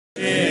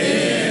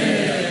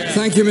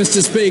Thank you,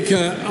 Mr.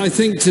 Speaker. I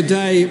think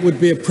today it would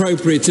be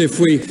appropriate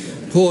if we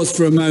pause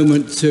for a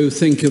moment to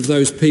think of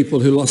those people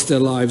who lost their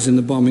lives in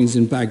the bombings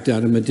in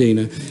Baghdad and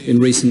Medina in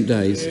recent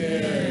days.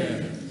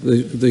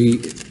 The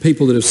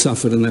people that have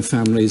suffered and their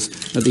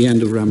families at the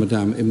end of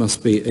Ramadan, it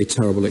must be a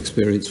terrible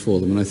experience for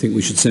them, and I think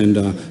we should send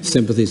our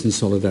sympathies and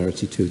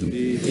solidarity to them.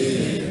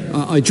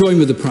 I join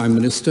with the Prime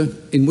Minister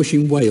in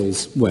wishing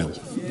Wales well.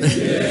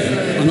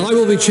 And I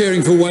will be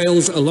cheering for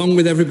Wales along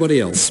with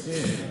everybody else.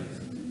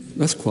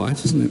 That's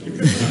quiet, isn't it?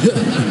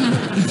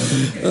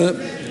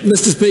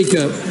 Mr.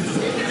 Speaker,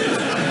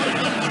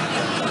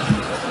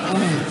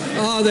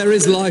 there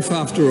is life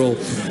after all.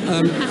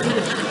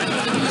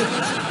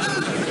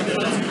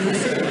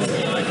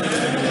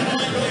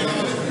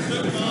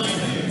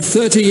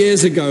 30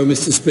 years ago,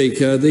 Mr.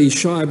 Speaker, the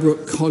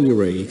Shirebrook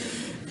Colliery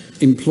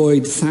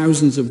employed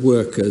thousands of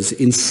workers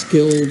in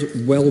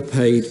skilled,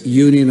 well-paid,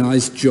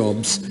 unionised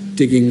jobs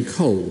digging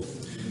coal.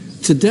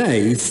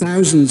 Today,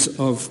 thousands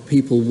of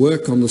people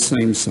work on the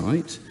same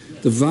site,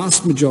 the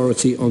vast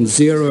majority on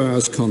 0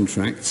 hours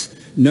contracts,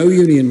 no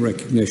union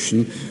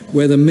recognition,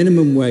 where the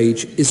minimum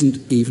wage isn't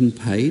even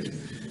paid.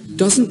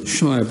 Doesn't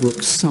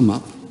Shirebrook sum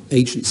up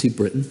agency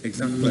Britain?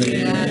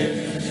 Exactly.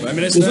 Yeah. Well,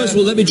 first of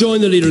all, let me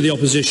join the Leader of the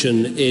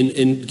Opposition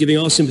in giving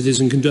our sympathies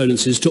and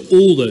condolences to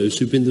all those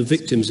who've been the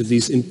victims of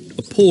these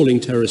appalling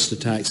terrorist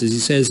attacks, as he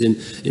says,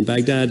 in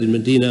Baghdad, in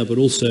Medina, but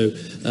also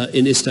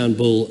in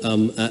Istanbul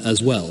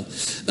as well.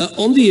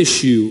 On the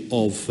issue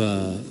of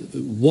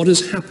what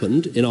has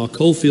happened in our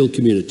coalfield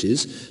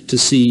communities to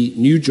see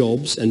new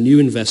jobs and new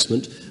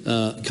investment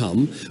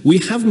come, we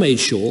have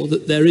made sure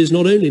that there is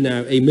not only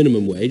now a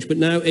minimum wage, but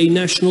now a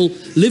national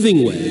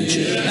living wage.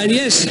 And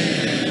yes,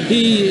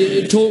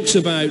 he talks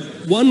about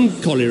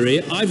one colliery.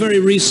 I very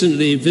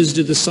recently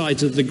visited the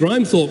site of the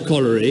Grimethorpe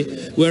colliery,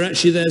 where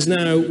actually there's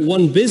now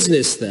one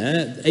business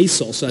there,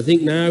 ASOS, I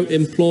think, now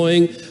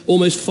employing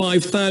almost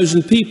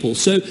 5,000 people.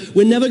 So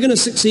we're never going to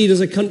succeed as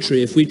a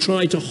country if we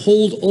try to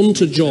hold on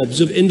to jobs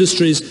of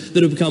industries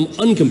that have become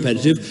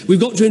uncompetitive. We've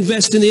got to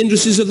invest in the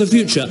industries of the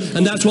future,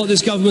 and that's what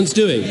this government's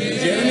doing.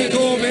 Jeremy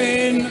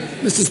Corbyn.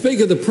 Mr.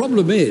 Speaker, the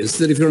problem is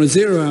that if you're on a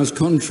 0 hours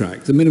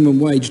contract, the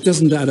minimum wage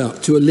doesn't add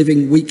up to a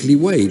living weekly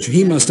wage.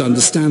 He must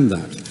understand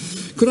that.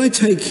 Could I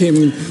take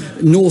him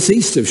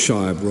northeast of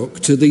Shirebrook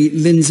to the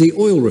Lindsey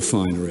oil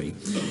refinery?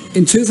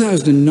 In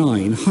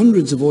 2009,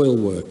 hundreds of oil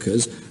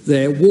workers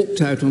there walked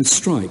out on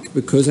strike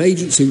because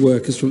agency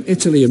workers from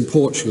Italy and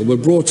Portugal were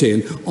brought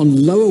in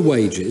on lower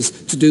wages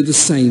to do the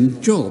same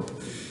job.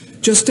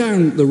 Just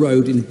down the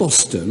road in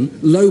Boston,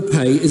 low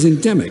pay is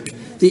endemic.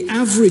 The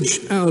average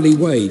hourly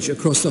wage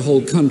across the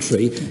whole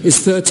country is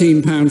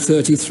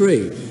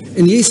 £13.33.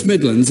 In the East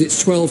Midlands,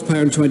 it's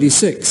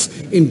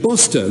 £12.26. In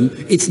Boston,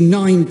 it's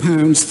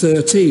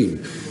 £9.13.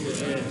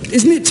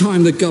 Isn't it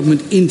time the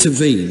government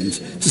intervened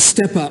to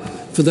step up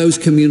for those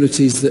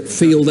communities that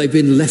feel they've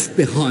been left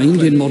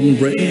behind in modern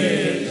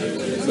Britain?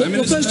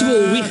 Well, first of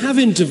all, we have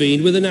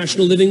intervened with a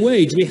national living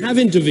wage. We have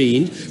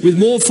intervened with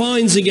more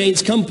fines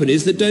against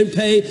companies that don't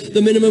pay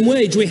the minimum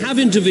wage. We have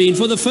intervened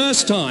for the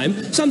first time,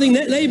 something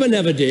that Labour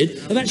never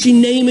did, of actually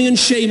naming and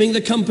shaming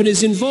the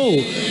companies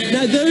involved.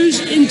 Now,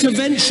 those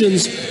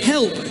interventions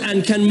help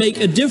and can make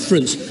a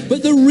difference,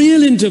 but the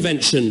real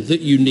intervention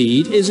that you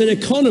need is an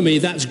economy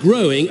that's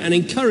growing and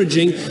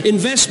encouraging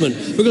investment,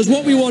 because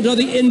what we want are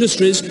the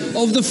industries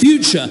of the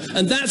future,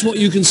 and that's what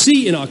you can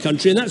see in our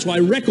country, and that's why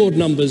record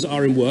numbers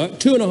are in work.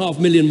 2.5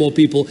 million more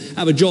people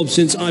have a job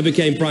since I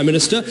became Prime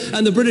Minister,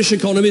 and the British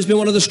economy has been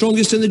one of the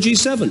strongest in the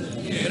G7.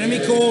 Jeremy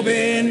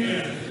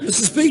Corbyn.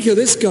 Mr. Speaker,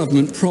 this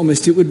government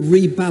promised it would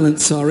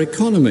rebalance our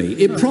economy.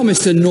 It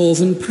promised a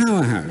northern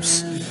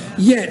powerhouse.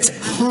 Yet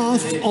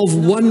half of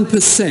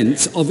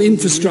 1% of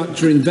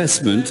infrastructure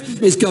investment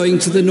is going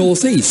to the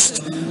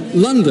northeast.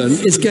 London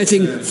is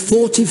getting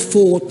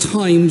 44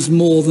 times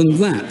more than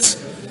that.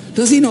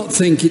 Does he not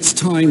think it's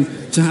time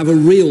to have a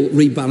real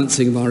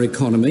rebalancing of our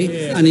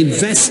economy and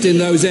invest in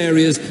those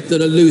areas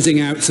that are losing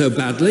out so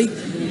badly?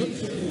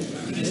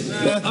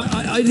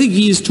 I think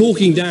he is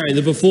talking down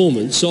the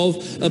performance of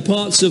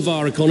parts of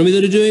our economy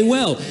that are doing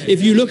well.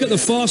 If you look at the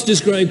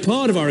fastest growing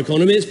part of our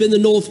economy, it's been the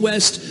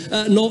northwest,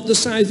 not the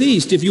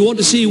southeast. If you want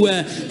to see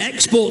where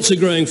exports are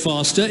growing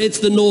faster, it's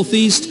the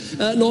northeast,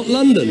 not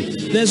London.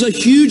 There's a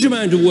huge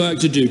amount of work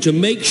to do to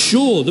make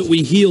sure that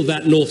we heal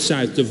that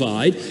north-south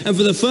divide. And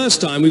for the first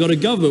time, we've got a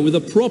government with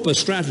a proper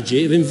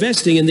strategy of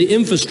investing in the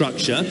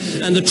infrastructure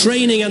and the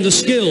training and the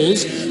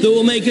skills that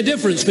will make a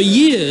difference. For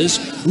years,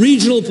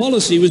 regional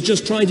policy was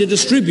just trying to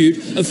distribute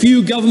a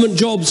few government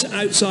jobs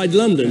outside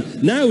London.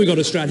 Now we've got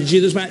a strategy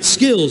that's about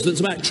skills,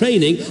 that's about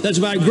training, that's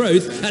about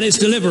growth, and it's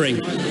delivering.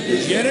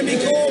 Jeremy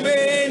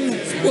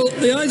Corbyn. Well,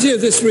 the idea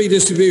of this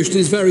redistribution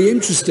is very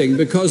interesting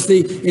because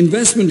the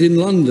investment in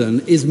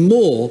London is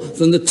more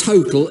than the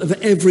total of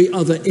every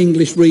other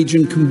English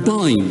region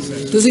combined.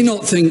 Does he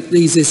not think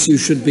these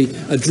issues should be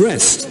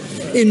addressed?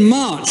 In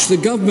March, the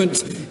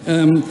government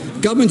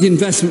government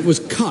investment was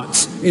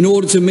cut in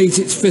order to meet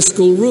its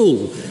fiscal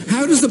rule.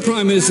 How does the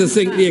Prime Minister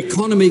think the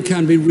economy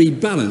can be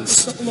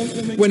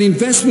rebalanced when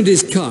investment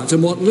is cut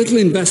and what little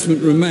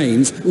investment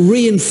remains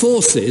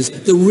reinforces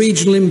the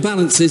regional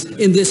imbalances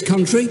in this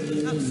country?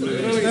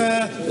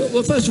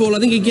 Well, first of all, I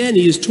think again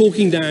he is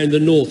talking down the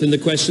north in the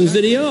questions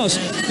that he asked.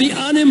 The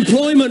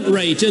unemployment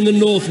rate in the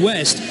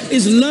northwest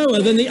is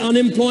lower than the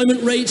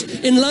unemployment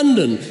rate in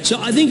London.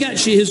 So I think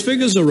actually his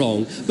figures are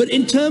wrong. But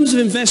in terms of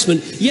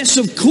investment, yes,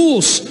 of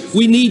course,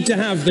 we need to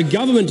have the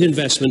government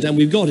investment, and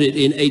we've got it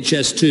in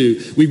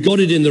HS2. We've got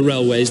it in the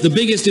railways, the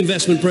biggest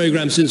investment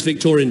programme since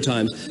Victorian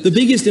times, the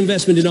biggest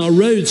investment in our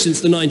roads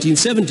since the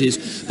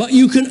 1970s. But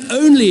you can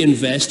only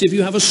invest if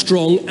you have a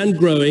strong and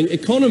growing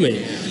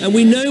economy. And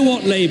we know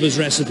what Labour's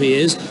recipe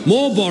is: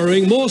 more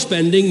borrowing, more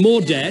spending,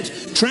 more debt,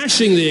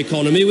 trashing the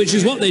economy, which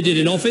is what they did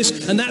in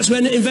office, and that's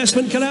when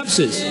investment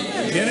collapses.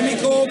 Jeremy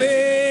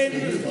Corbyn.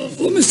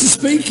 Well, Mr.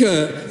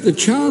 Speaker, the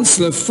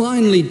Chancellor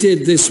finally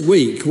did this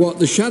week what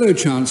the Shadow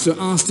Chancellor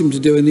asked him to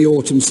do in the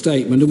autumn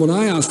statement and what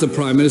I asked the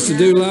Prime Minister to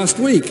do last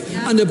week,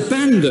 and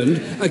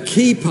abandoned a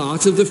key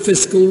part of the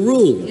fiscal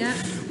rule.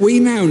 We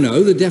now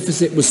know the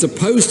deficit was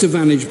supposed to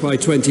vanish by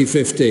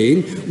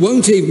 2015,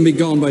 won't even be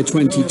gone by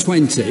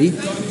 2020.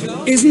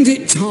 Isn't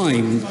it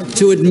time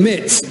to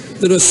admit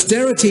that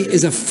austerity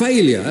is a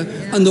failure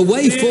and the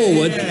way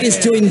forward is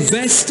to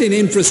invest in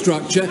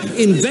infrastructure,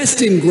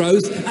 invest in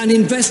growth and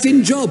invest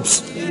in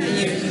jobs?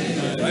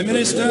 Prime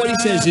Minister. What he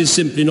says is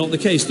simply not the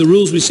case. The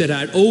rules we set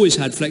out always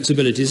had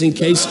flexibilities in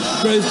case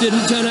growth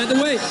didn't turn out the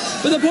way.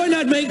 But the point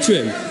I'd make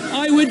to him,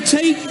 I would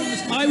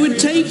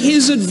take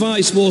his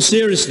advice more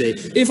seriously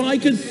if I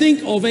could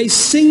think of a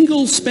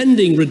single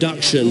spending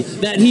reduction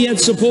that he had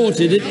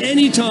supported at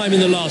any time in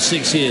the last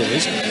 6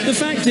 years. The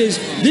fact is,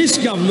 this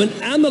government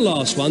and the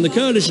last one, the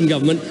coalition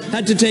government,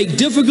 had to take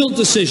difficult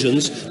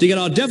decisions to get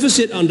our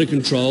deficit under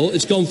control.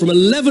 It's gone from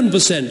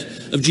 11%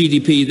 of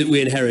GDP that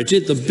we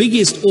inherited, the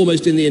biggest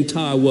almost in the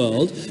entire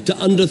world, to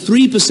under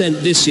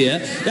 3% this year.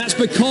 That's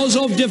because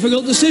of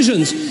difficult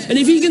decisions. And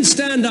if he can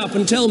stand up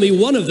and tell me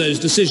one of those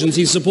decisions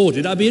he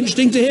supported, I'd be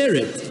interesting to hear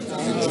it.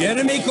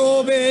 Jeremy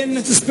Corbyn.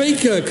 Mr.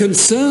 Speaker,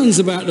 concerns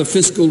about the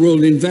fiscal rule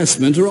and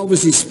investment are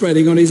obviously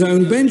spreading on his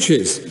own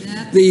benches.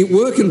 The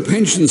Work and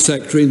Pension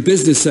Secretary and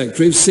Business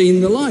Secretary have seen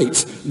the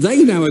light.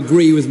 They now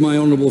agree with my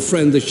honourable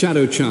friend, the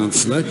Shadow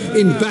Chancellor,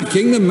 in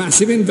backing the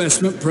massive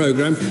investment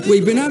programme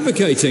we've been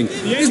advocating.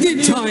 Isn't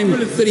it time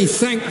that he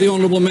thanked the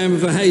honourable member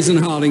for Hayes and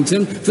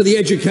Harlington for the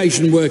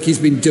education work he's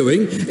been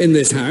doing in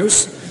this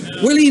House?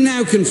 Will he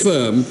now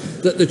confirm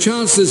that the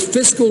Chancellor's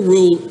fiscal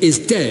rule is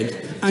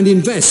dead and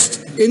invest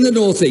in the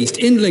North East,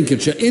 in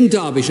Lincolnshire, in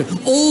Derbyshire,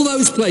 all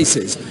those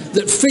places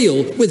that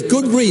feel, with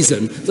good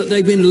reason, that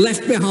they've been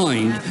left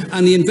behind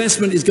and the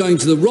investment is going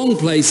to the wrong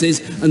places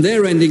and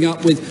they're ending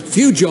up with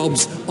few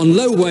jobs on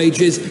low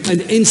wages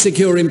and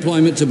insecure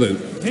employment to boot?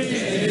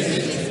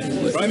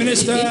 Prime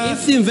Minister.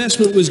 If the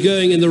investment was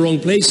going in the wrong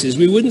places,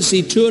 we wouldn't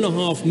see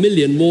 2.5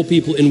 million more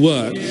people in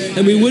work,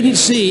 and we wouldn't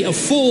see a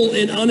fall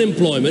in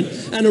unemployment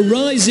and a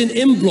rise in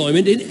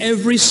employment in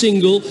every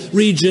single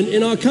region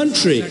in our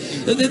country.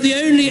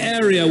 The only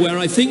area where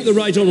I think the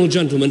Right Honourable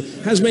Gentleman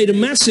has made a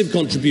massive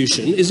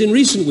contribution is in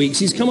recent weeks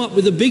he's come up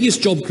with the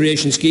biggest job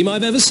creation scheme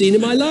I've ever seen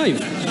in my life.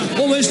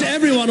 Almost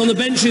everyone on the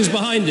benches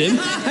behind him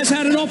has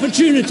had an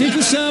opportunity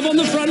to serve on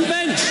the front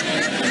bench.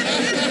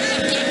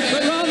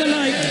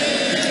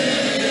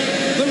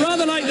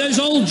 Those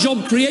old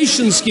job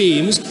creation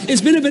schemes,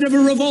 it's been a bit of a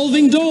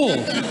revolving door.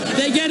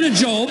 They get a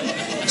job,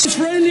 it's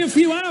for only a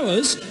few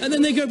hours, and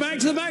then they go back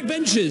to the back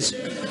benches.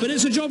 But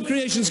it's a job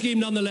creation scheme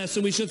nonetheless,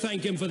 and we should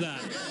thank him for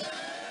that.